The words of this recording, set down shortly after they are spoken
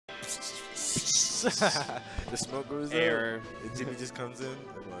The smoke goes Air. up. And Jimmy just comes in.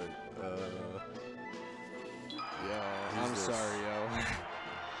 I'm like, yeah. I'm sorry, yo.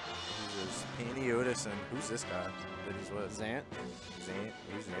 Who's this? Panties EST. Who's this guy? That he's what? Zant. Zant?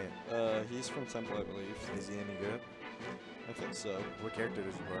 Who's Zant? He's from Temple, I believe. Is he any good? I think so. What character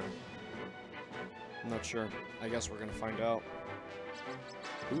does he play? I'm not sure. I guess we're gonna find out.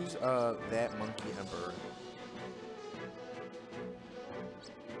 Who's that monkey emperor?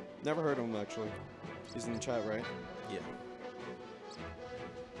 Never heard of him actually. He's in the chat, right? Yeah.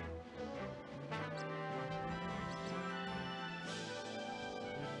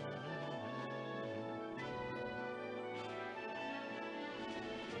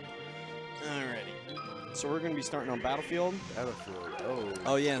 Alrighty. So we're gonna be starting on Battlefield. Battlefield. Oh.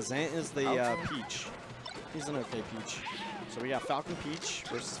 Oh yeah, Zant is the Peach. He's an okay Peach. So we got Falcon Peach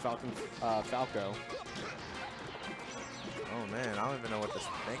versus Falcon Falco. Oh man, I don't even know what to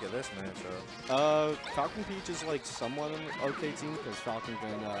think of this matchup. Falcon Peach is like somewhat an okay team because Falcon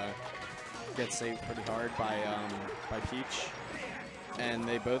can get saved pretty hard by Peach, and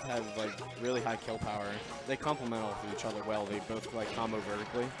they both have like really high kill power. They complement off of each other well. They both like combo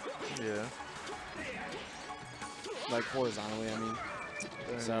vertically. Yeah. Like horizontally, I mean.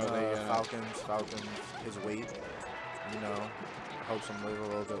 And, so they Falcon, his weight, you know, helps him live a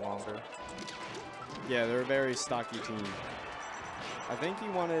little bit longer. Yeah, they're a very stocky team. I think he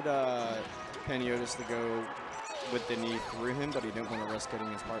wanted PM EST to go with the knee through him, but he didn't want to risk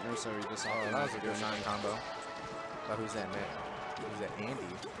hitting his partner, so he decided that was a good 9 combo. But who's that man? Who's that? Andy.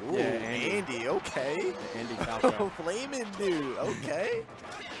 Ooh, yeah, Andy. Okay. Andy Falco. FlamingDude. Okay.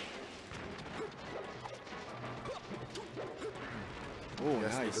 Oh, nice.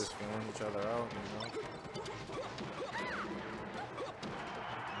 They're nice. just feeling each other out, you know.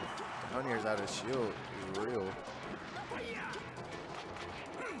 Honey's out of shield is real.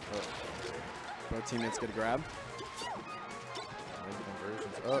 Both teammates get a grab.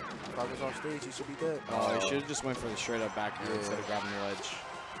 Conversions up. Falco's off stage. He should be dead. Oh, he should have just went for the straight up back here instead of grabbing the ledge.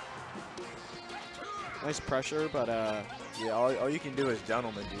 Nice pressure, but yeah, all you can do is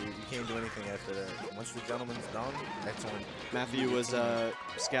gentleman, dude. You can't do anything after that. Once the gentleman's done, that's when Matthew was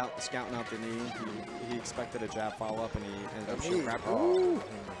scouting out the knee. He expected a jab follow up, and he ended up shooting grab.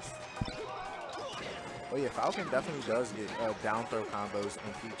 Oh yeah, Falcon definitely does get down throw combos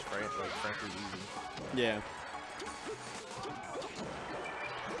in Peach, like frankly easy. Yeah.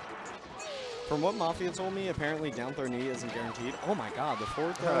 From what Mafia told me, apparently down throw knee isn't guaranteed. Oh my god, the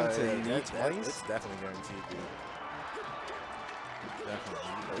forward throw to knee twice? It's definitely guaranteed, dude.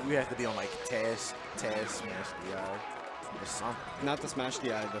 Definitely. You have to be on like Taz smash DI or something. Not the smash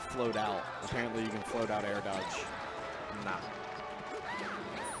DI, the float out. Apparently you can float out air dodge. Nah.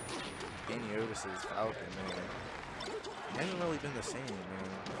 PM EST is Falcon, man. He hasn't really been the same, man.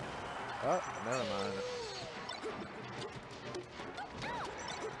 Oh, never mind.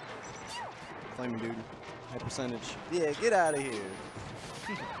 FlamingDude, high percentage. Yeah, get out of here.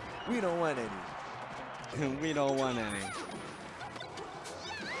 We don't want any. We don't want any.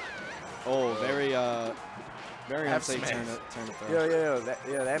 Oh, very unsafe turn it throw. Yo,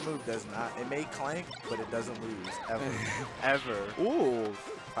 that move does not. It may clank, but it doesn't lose ever, ever. Ooh.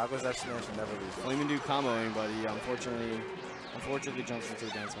 Falco's F smash and never lose. FlamingDude comboing, but he unfortunately jumps into a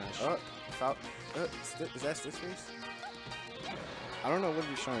down smash. Is that Stitch Face? I don't know what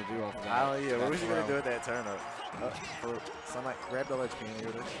he's trying to do off of that. Oh yeah, what was he gonna do with that turn up? Somebody grab the ledge, PM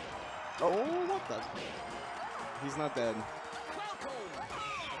EST. Oh, what the? He's not dead.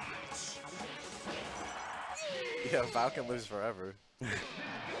 Yeah, Falcon lives forever.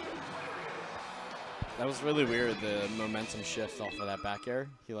 That was really weird, the momentum shift off of that back air.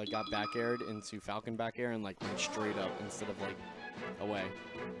 He like got back aired into Falcon back air and like went straight up instead of like away.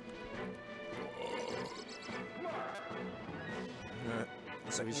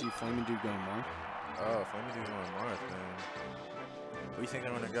 So we see FlamingDude going more. Oh, FlamingDude's going north, man. Where do you think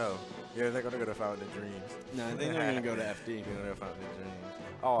they're gonna go? Yeah, they're gonna go to Fountain of Dreams. No, I think they're gonna go to FD. They're gonna go to Fountain of Dreams.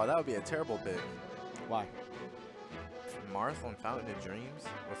 Oh, that would be a terrible pick. Why? Marth on Fountain of Dreams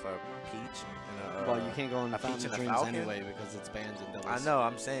with a Peach and a. Well, you can't go on a Fountain of Peach and a Dreams Falcon? anyway because it's banned in doubles. I know.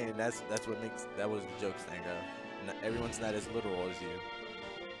 I'm saying that's what makes that was the joke's thing, though. Everyone's not as literal as you.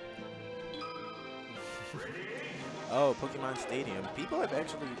 Oh, Pokemon Stadium. People have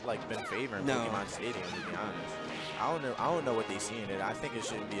actually like been favoring Pokemon Stadium, to be honest. I don't know what they see in it. I think it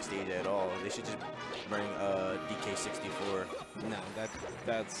shouldn't be a stage at all. They should just bring DK64. No,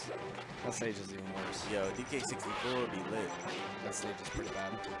 that stage is even worse. Yo, DK64 would be lit. That stage is pretty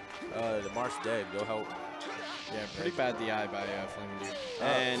bad. The Marth's dead. Go help. Yeah, pretty bad DI by FlamingDude. Oh,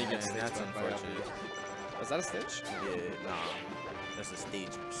 and he gets that's stitched by unfortunate. Was that a stitch? Yeah, nah. That's a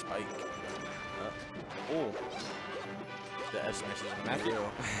stage spike. Oh. The F smash is Matthew.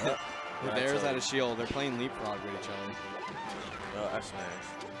 The bear's out of shield. They're playing leapfrog with each other. Oh, F smash.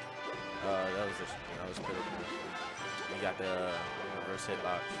 That was critical. You got the reverse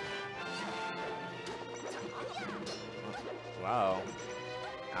hitbox. Wow.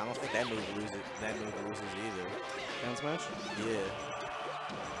 I don't think that move loses. That move loses either. Down smash? Yeah.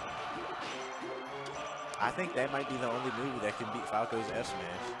 I think that might be the only move that can beat Falco's F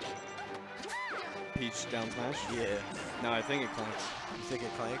smash. Peach down smash? Yeah. No, I think it clanks. You think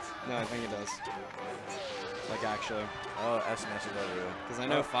it clanks? No, I think it does. Like actually. Oh, F smash is over here. Because I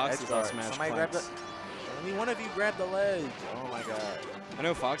know Fox's up smash Somebody clanks. grab the. Only one of you grab the ledge. Oh my god. I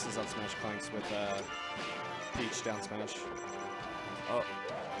know Fox's up smash clanks with Peach down smash. Oh.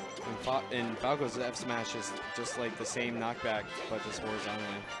 And Falco's F smash is just like the same knockback, but just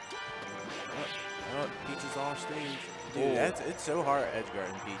horizontally. Oh, Peach is on stage. Dude, it's so hard edge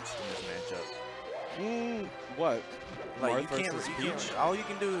guarding Peach in this matchup. What? Like Marth you versus Peach? all you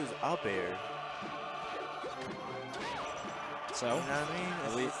can do is up air. So, you know what I mean?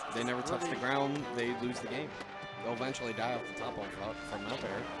 at least they never touch the ground, they lose the game. They'll eventually die off the top from up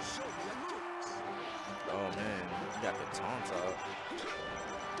air. Oh man, you got the taunts up.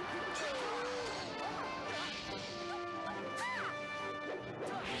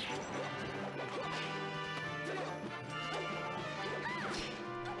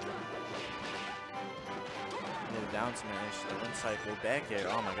 Down smash, the one cycle, back air.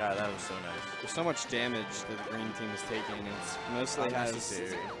 Oh my god, that was so nice. There's so much damage that the green team is taking. It's mostly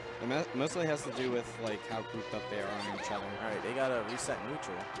mostly has to do with like how grouped up they are on each other. All right, they gotta reset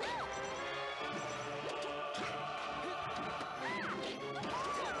neutral.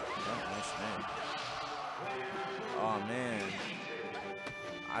 Oh, nice man. Oh man,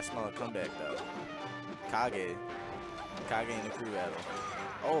 I smell a comeback though. Kage in the crew battle.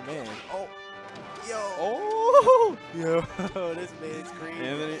 Oh man. Oh. Yo! Oh! Yo! This man's crazy.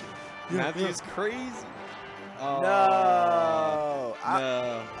 Anthony, Matthew's crazy. Oh. No!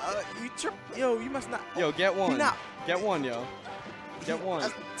 No. Yo, you must not. Yo, get one. Get one, yo. Get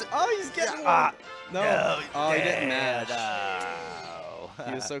one. Oh, he's getting one. No. Oh, he didn't match. No.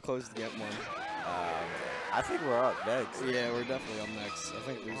 He was so close to getting one. I think we're up next. Yeah, we're definitely up next. I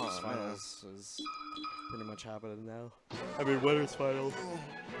think losers finals is pretty much happening now. I mean, winners finals.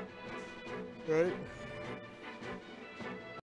 Right?